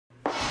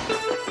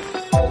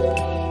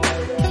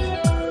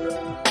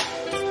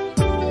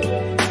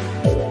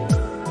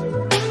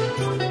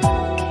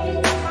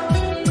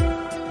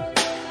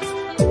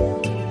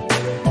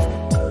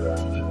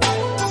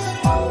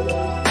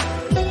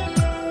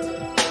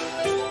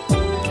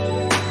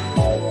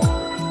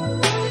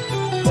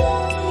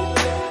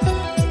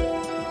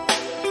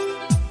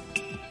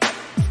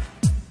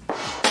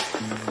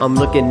I'm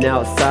looking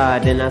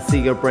outside and I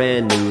see a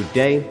brand new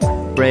day.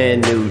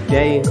 Brand new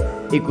day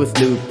equals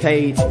new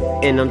page,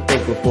 and I'm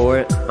thankful for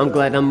it. I'm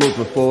glad I'm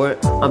moving forward.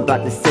 I'm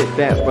about to sit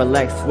back,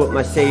 relax with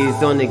my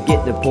shades on and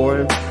get to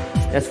pouring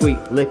that sweet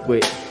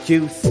liquid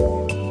juice.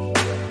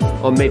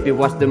 Or maybe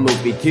watch the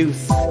movie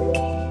Juice,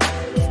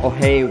 or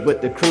hang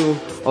with the crew,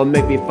 or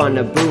maybe find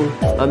a boo.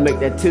 I'll make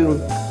that too.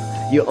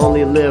 You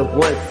only live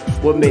once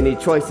with many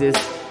choices,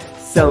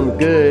 some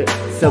good,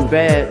 some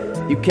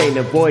bad, you can't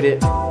avoid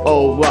it.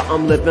 Oh well,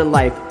 I'm living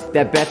life,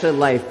 that better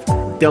life.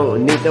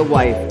 Don't need a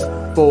wife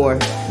for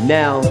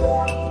now.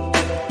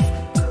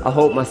 I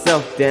hold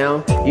myself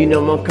down, you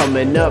know I'm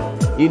coming up.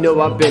 You know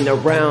I've been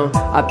around,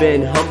 I've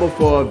been humble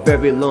for a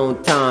very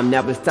long time.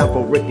 Now it's time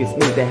for Ricky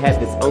Smooth to have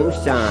his own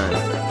shine.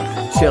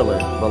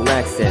 Chillin',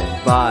 relaxing,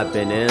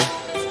 vibing in.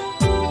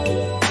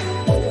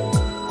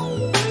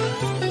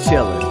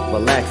 Chillin',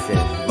 relaxing,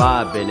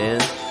 vibing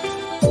in.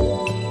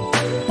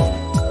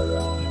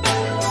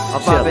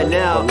 I'm bobbing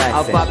out,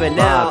 I'm bobbing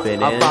out,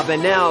 I'm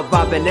bobbing out,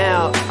 bobbing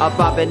out, I'm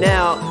bobbing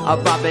out,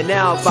 I'm bobbing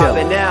out,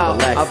 bobbing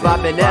out, I'm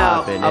bobbing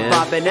out, I'm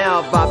bobbing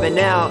out, bobbing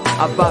out,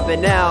 I'm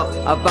bobbing out,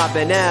 I'm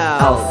bobbing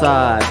out.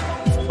 Outside,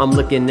 I'm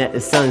looking at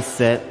the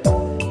sunset.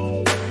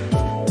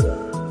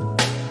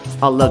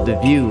 I love the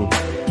view,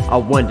 I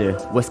wonder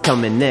what's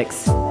coming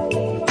next.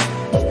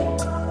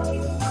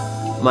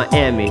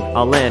 Miami,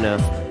 Atlanta,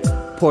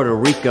 Puerto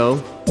Rico,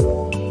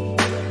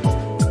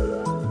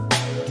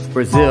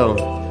 Brazil,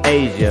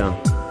 Asia,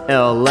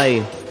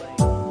 LA.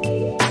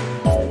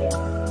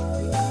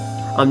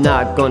 I'm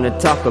not gonna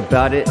talk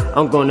about it,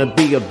 I'm gonna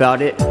be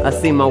about it. I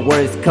see my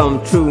words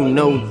come true,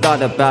 no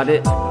thought about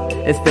it.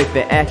 It's fake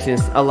for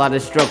actions, a lot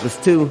of struggles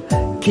too.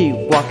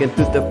 Keep walking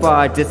through the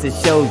fire just to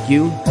show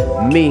you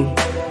me,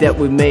 that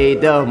we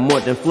made of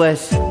more than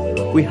flesh.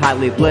 We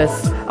highly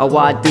blessed, oh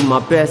I do my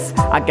best.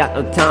 I got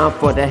no time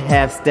for the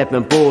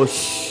half-stepping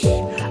bullshit.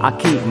 I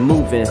keep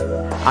moving,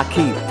 I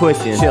keep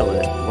pushing.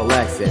 Chillin',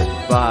 relaxing,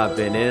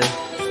 vibing in.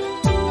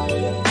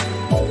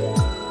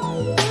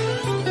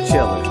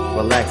 Chillin',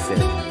 relaxing,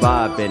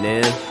 vibing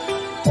in.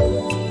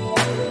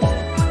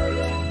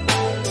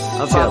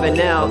 I'm bobbing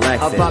out,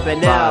 I'm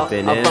bobbing out,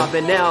 I'm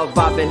bobbing out,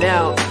 bobbing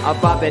out,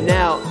 I'm bobbing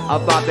out,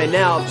 I'm bobbing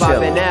out,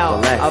 bobbing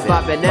out, I'm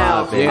bobbing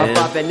out, I'm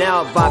bobbing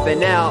out,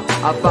 bobbing out,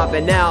 I'm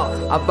bobbing out,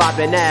 I'm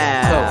bobbing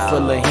out. Cup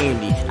full of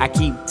Henny, I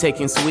keep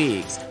taking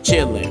swigs,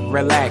 chillin',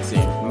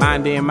 relaxing,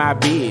 minding my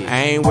biz.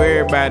 I ain't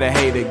worried about a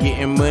hater,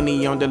 getting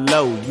money on the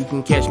low. You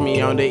can catch me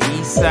on the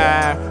east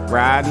side,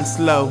 riding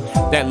slow.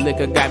 That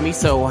liquor got me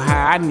so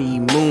high, I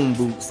need moon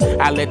boots.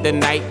 I let the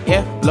night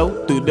air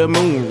blow through the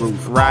moon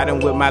roof. Riding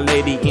with my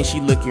lady and she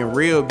looking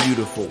real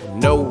beautiful.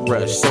 No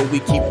rush, so we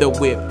keep the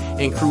whip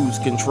in cruise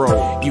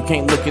control. You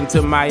can't look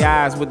into my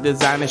eyes with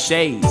designer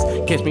shades.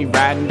 Catch me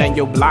riding down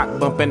your block,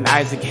 bumping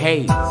Isaac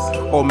Hayes.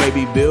 Or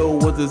maybe Bill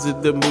Withers is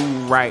the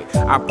mood right.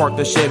 I park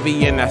the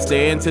Chevy and I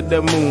stare into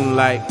the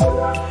moonlight.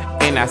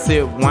 And I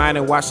sip wine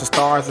and watch the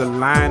stars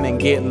align and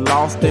get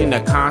lost in the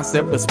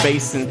concept of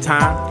space and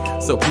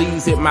time. So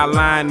please hit my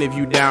line if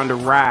you down to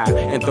ride,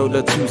 and throw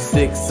the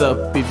 2-6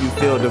 up if you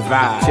feel the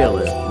vibe.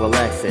 Chillin',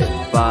 relaxing,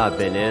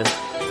 vibing in.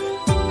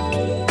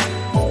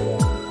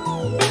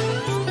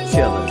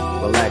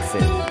 Chillin',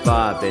 relaxing,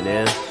 vibing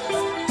in.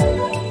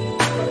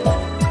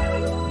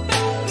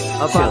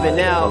 I'm bobbing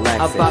out,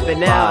 I'm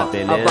bobbing out,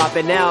 I'm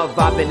bobbing out,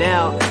 bobbing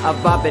out,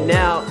 I'm bobbing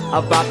out,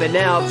 I'm bobbing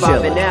out,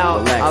 bobbing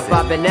out, I'm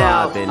bobbing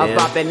out, I'm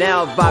bobbing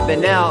out,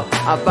 bobbing out,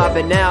 I'm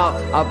bobbing out,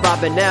 I'm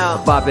bobbing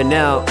out, bobbing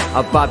out,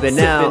 I'm bobbing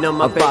out,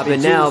 I'm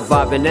bobbing out,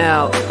 bobbing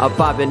out, I'm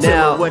bobbing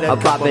out, I'm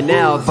bobbing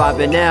out,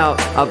 bobbing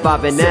out, I'm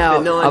bobbing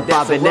out, I'm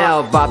bobbing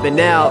out,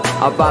 bobbing out,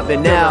 I'm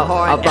bobbing out,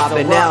 I'm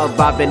bobbing out,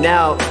 bobbing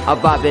out,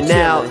 I'm bobbing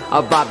out,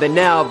 I'm bobbing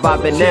out,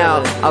 bobbing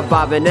out, I'm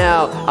bobbing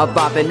out, I'm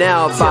bobbing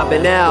out,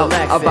 bobbing out,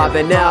 I'm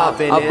bobbing out,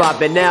 I'm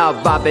bobbing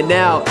out, bobbing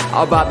out,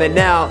 I'm bobbing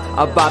out,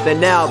 I'm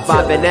bobbing out,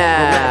 bobbing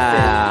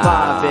out,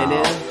 bobbing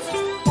in.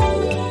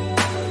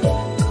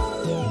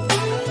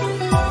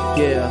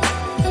 Yeah,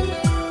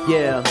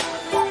 yeah.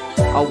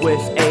 I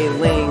wish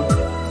Aileen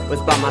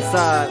was by my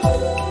side.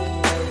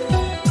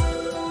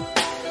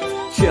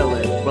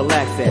 Chillin',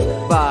 relaxing,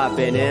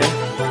 vibing in.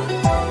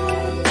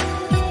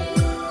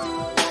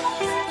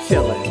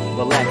 Chillin',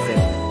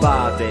 relaxing,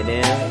 vibing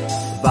in,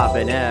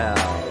 vibing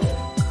out.